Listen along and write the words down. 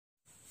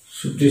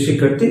সুপ্রিয়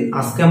শিক্ষার্থী,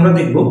 আজকে আমরা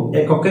দেখব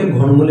এককের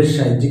ঘনমূলের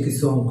সাহায্যে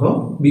কিছু অঙ্ক।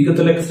 বিগত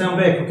লেকচারে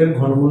আমরা এককের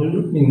ঘনমূল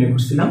নির্ণয়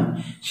করছিলাম,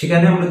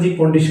 সেখানে আমরা যে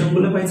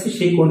কন্ডিশনগুলো পাইছি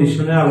সেই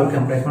কন্ডিশনের আলোকে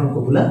আমরা এখন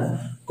অঙ্কগুলো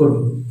করব।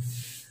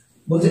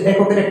 বলছে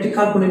এককের একটি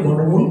কাল্পনিক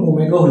ঘনমূল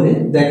ওমেগা হলে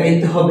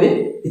দেখাইতে হবে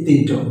এই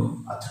তিনটি অঙ্ক।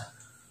 আচ্ছা,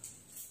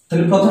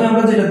 তাহলে প্রথমে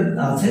আমরা যেটা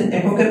আছে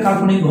এককের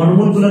কাল্পনিক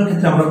ঘনমূলগুলোর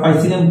ক্ষেত্রে আমরা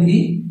পাইছিলাম কি,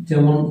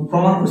 যেমন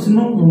প্রমাণ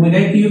করছিলাম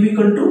ওমেগা কিউব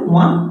ইকুয়াল টু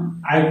 1,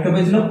 আরেকটা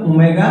পাইছিলাম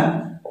omega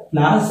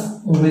plus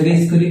omega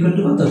square equal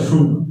to কত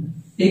 0।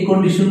 এই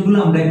কন্ডিশনগুলো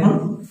আমরা এখন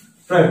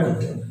প্রয়োগ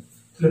করতে হবে।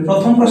 তাহলে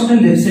প্রথম প্রশ্নের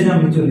লেফট সাইডে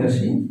আমি চলে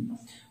আসি।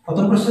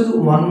 প্রথম প্রশ্ন হচ্ছে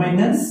 1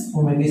 minus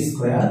omega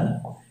square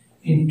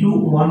into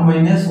 1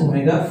 minus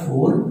omega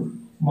 4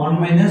 1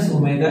 minus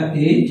omega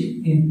 8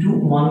 into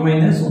 1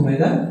 minus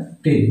omega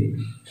 10।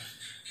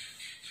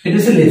 এটা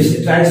হচ্ছে লেফট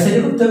সাইড। রাইট সাইডে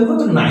করতে হবে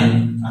কত 9।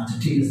 আচ্ছা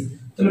ঠিক আছে,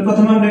 তাহলে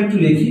প্রথমে আমরা একটু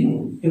লিখি,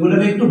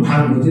 এগুলোকে একটু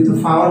ভাঙবো, যেহেতু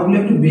পাওয়ারগুলো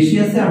একটু বেশি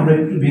আছে আমরা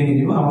একটু ভেঙে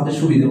দিব আমাদের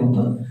সুবিধা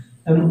মতো।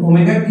 তাহলে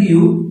ওমেগা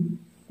কিউব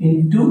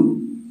ইনটু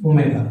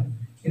ওমেগা,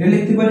 এটা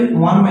লিখতে পারি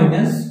 1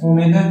 minus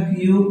omega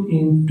cube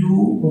into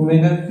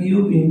omega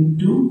cube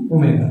into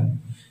omega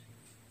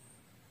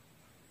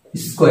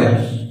square.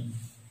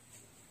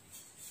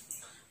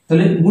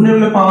 তাহলে গুণের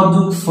বেলা পাওয়ার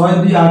যোগ 6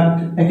 2 8।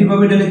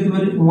 একইভাবে এটা লিখতে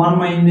পারি 1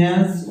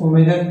 minus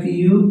omega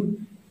cube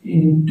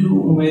into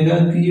omega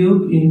cube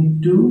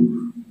into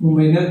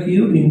omega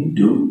cube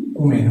into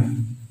omega.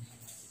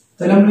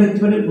 তাহলে আমরা লিখতে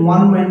পারি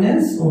 1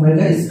 মাইনাস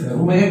ওমেগা স্কয়ার।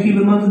 ওমেগা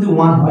কিউবের মান যদি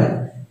 1 হয়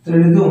তাহলে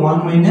এটা হবে 1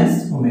 মাইনাস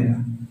ওমেগা,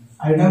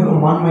 আর এটা হবে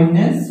 1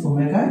 মাইনাস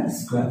ওমেগা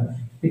স্কয়ার,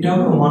 এটা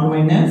হবে 1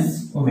 মাইনাস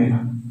ওমেগা।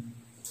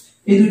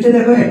 এই দুইটা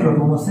দেখো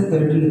একরকম আছে,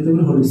 তাহলে এটা লিখতে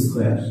পারি হোল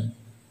স্কয়ার।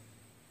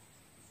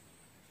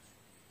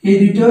 এই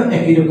দুইটা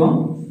একই রকম,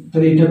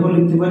 তাহলে এটাকেও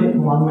লিখতে পারি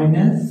 1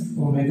 মাইনাস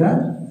ওমেগা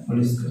হোল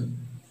স্কয়ার।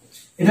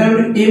 এটা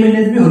আমরা a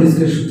minus b whole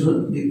square সূত্র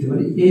লিখতে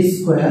পারি। a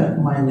স্কয়ার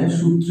মাইনাস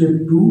সূত্রে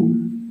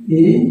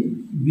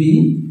 2ab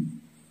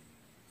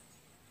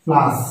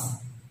প্লাস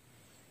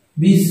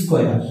b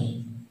স্কয়ার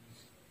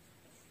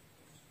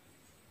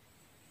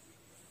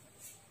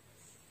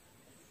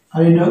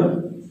আর এটা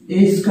a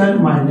square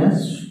minus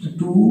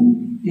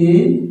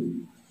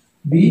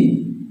 2ab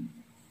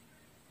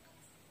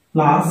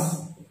plus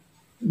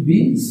b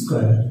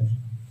square.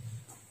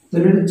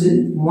 তাহলে এটা হচ্ছে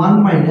 1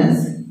 মাইনাস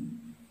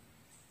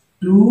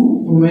 2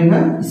 ওমেগা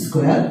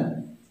স্কয়ার,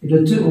 এটা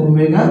হচ্ছে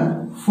ওমেগা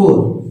 4,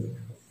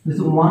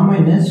 এটা 1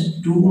 minus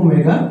 2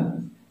 omega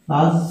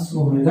plus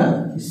omega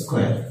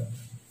square.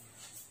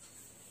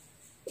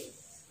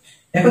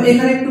 এখন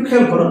এখানে একটু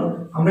খেয়াল করো,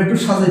 আমরা একটু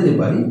সাজাইতে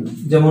পারি,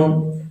 যেমন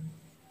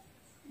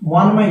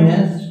 1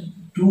 মাইনাস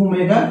 2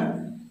 ওমেগা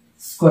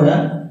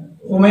স্কয়ার,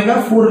 ওমেগা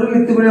 4 এর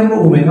লিখতে পারি আমরা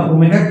omega,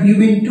 omega cube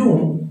into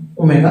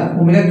omega,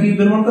 omega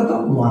কিউবের মান কত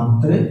 1,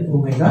 তাহলে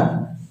ওমেগা,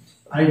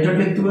 আর এটা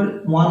লিখতে পারি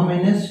 1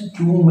 minus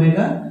 2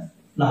 omega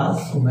plus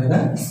omega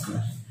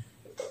square.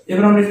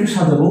 এবার আমরা একটু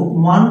সাজাবো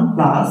 1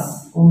 plus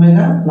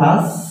omega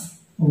plus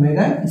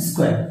omega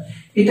square.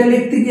 এটা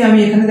লিখতে কি আমি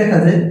এখানে দেখা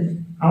যায়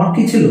আমার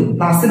কি ছিল,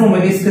 প্লাসের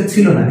ওমেগা স্কয়ার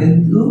ছিল না,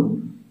 কিন্তু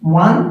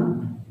 1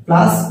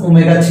 প্লাস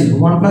ওমেগা ছিল,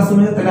 1 প্লাস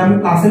ওমেগা, তাহলে আমি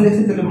প্লাসে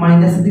লিখছি, তাহলে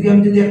মাইনাসের দিকে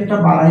আমি যদি একটা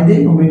বাড়াই দেই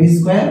ওমেগা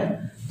স্কয়ার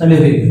তাহলে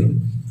হয়ে গেল।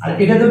 আর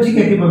এটা তো ঠিক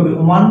একই ভাবে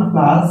 1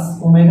 প্লাস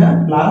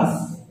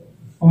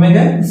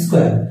ওমেগা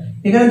স্কয়ার।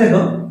 এখানে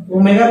দেখো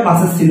ওমেগা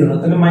প্লাসে ছিল না,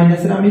 তাহলে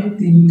মাইনাসের আমি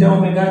 3টা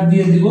ওমেগা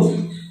দিয়ে দিব,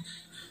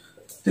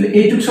 তাহলে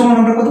এইটুক সমান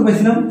আমরা কত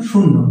পাইছিলাম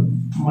 0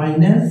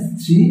 মাইনাস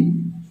 3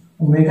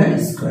 ওমেগা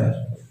স্কয়ার,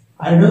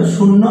 আর এটা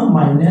 0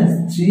 মাইনাস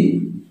 3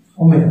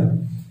 ওমেগা।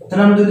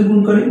 তাহলে আমরা যদি গুণ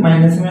করি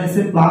মাইনাস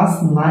মাইনাসে প্লাস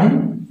 9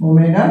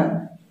 ওমেগা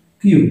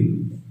কিউব,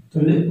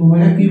 তাহলে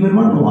ওমেগা কিউবের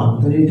মান 1,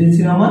 তাহলে এটা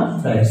ছিল আমার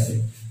রাইট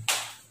সাইড।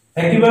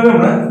 একইভাবে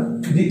আমরা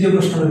দ্বিতীয়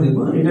প্রশ্নটা দেখব।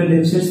 এটা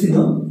লেফট সাইড ছিল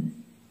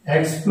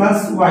x plus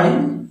y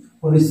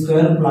whole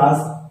square plus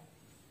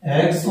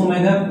x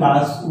omega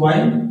plus y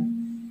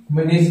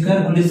omega square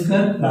whole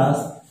square plus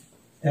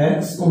x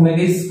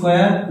omega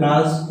square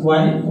plus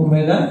y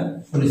omega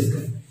whole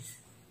square.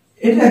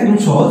 এটা একদম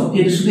সহজ,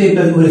 এটা শুধু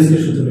এটা হোল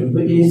স্কয়ার সূত্র লিখব,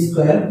 a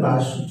square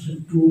plus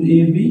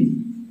 2ab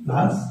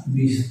plus b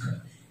square.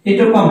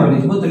 এটাও আমরা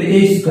লিখব, তাহলে a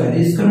স্কয়ার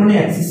মানে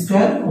x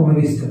স্কয়ার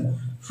ওমেগা স্কয়ার,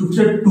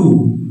 সূত্রে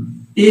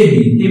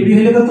 2ab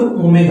হলো কত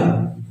omega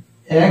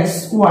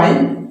xy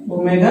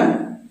omega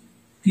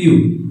cube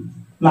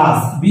plus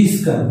b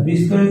square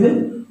is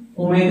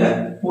omega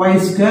y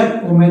square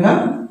omega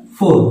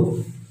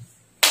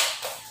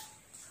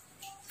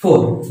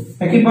 4।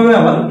 একইভাবে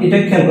আবার এটা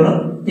খেয়াল করো,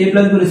 a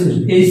প্লাস বলেছে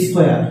a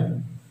square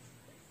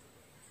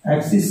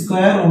x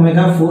square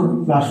omega 4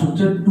 plus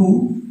হচ্ছে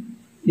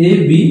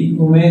 2ab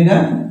omega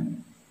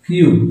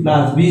cube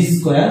plus b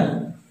square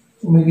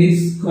omega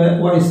square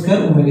y square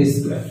omega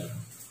square.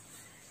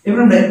 এবার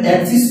আমরা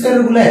x square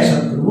গুলো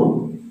একসাথে করব,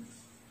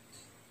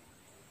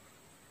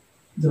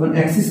 যেমন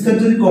x স্কয়ার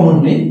যদি কমন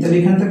নেই তাহলে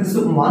এখানে থাকছে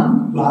 1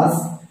 প্লাস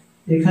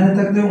এখানে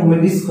থাকবে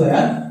ওমেগা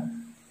স্কয়ার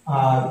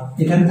আর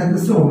এখানে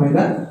থাকছে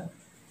ওমেগা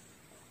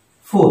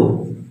 4।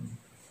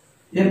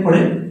 এরপরে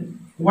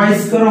y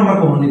স্কয়ার আমরা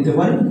কমন নিতে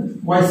পারি,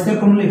 y স্কয়ার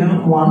কমন নিলে এখানে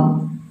 1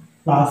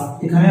 প্লাস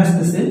এখানে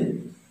আসছে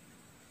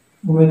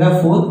ওমেগা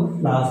 4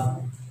 প্লাস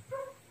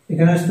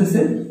এখানে আসতেছে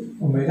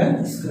ওমেগা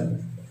স্কয়ার,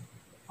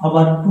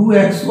 আবার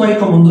 2xy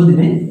কমন যদি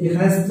নেই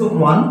এখানে আসছে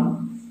 1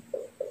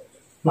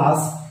 প্লাস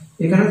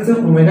এখানে হচ্ছে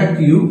ওমেগা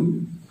কিউব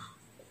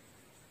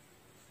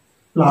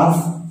প্লাস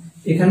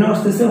এখানে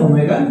আসতেছে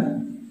ওমেগা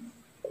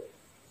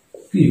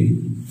কিউব,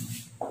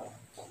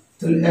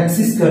 তাহলে x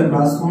square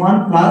plus 1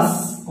 plus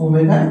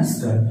omega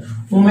square.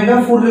 Omega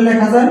 4 এ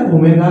লেখা যায়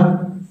ওমেগা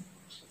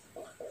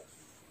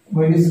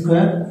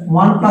স্কয়ার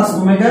 1 প্লাস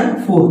ওমেগা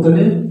 4,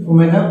 তাহলে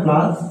omega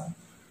plus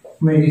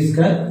omega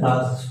square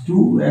plus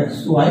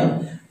 2xy,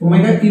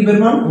 omega কিউবের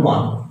মান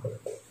 1,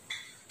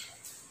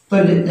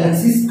 তাহলে x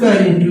স্কয়ার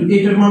ইনটু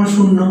এটার মান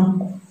 0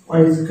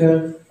 y স্কয়ার,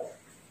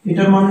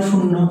 এটার মান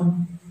 0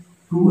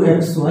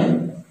 2xy,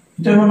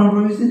 এটার মান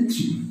আমরা পেয়েছি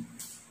 3।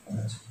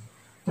 আচ্ছা,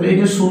 তাহলে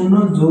এটা 0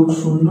 যোগ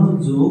 0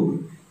 যোগ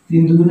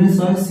 3 দুগুণে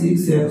 6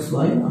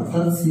 6xy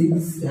অর্থাৎ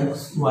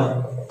 6xy,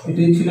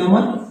 এটাই ছিল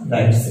আমার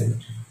রাইট সাইড।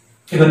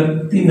 এবার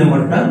 3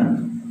 নম্বরটা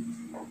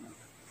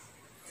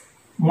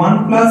 1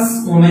 plus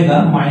omega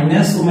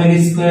minus omega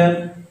square,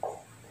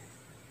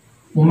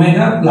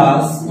 omega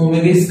plus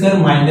omega square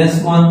minus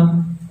 1,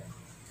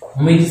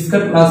 omega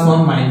square plus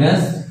 1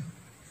 minus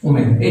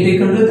omega, এটা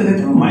ইকুয়াল টু তাহলে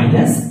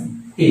মাইনাস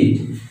 8।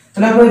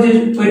 তাহলে আমরা যে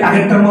ওই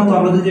আগেরটার মতো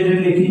আমরা যদি এটা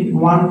লিখি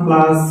 1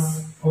 plus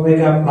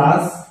omega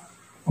plus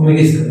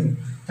omega square,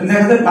 তাহলে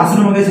দেখা যায় প্লাস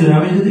ওমেগা ছিল,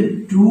 আমি যদি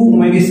 2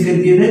 ওমেগা স্কয়ার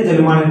দিয়ে দেই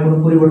তাহলে মানের কোনো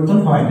পরিবর্তন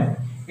হয় না।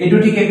 এটা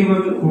ঠিক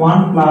একইভাবে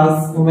 1 plus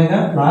omega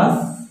plus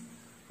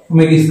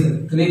omega square,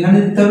 তাহলে এখানে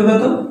দিতে হবে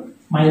কত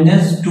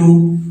মাইনাস 2,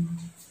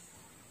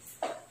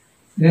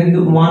 দেন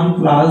 1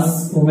 plus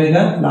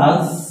omega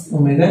plus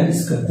omega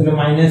square, তাহলে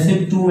মাইনাসে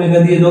 2 ওমেগা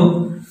দিয়ে দাও,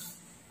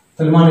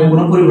 তাহলে মানের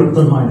কোনো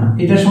পরিবর্তন হয় না।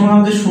 এটা সমান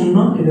আমাদের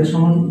 0, এটা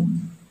সমান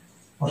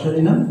বসা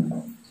দিলাম,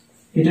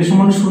 এটা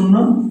সমান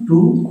 0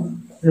 2,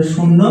 এটা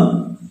 0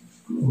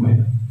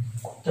 ওমেগা,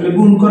 তাহলে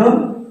গুণ করো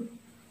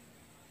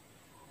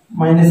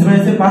মাইনাস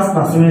মাইনাসে 5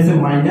 প্লাস মাইনাসে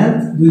মাইনাস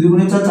 2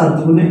 দুগুণে 4 4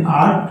 দুগুণে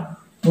 8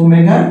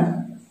 ওমেগা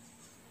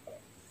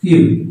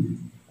কিউব,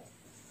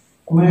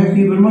 ওমেগা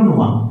কিউবের মান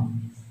 1,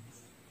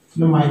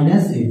 তাহলে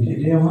মাইনাস 8,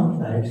 এটাই আমার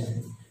রাইট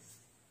সাইড।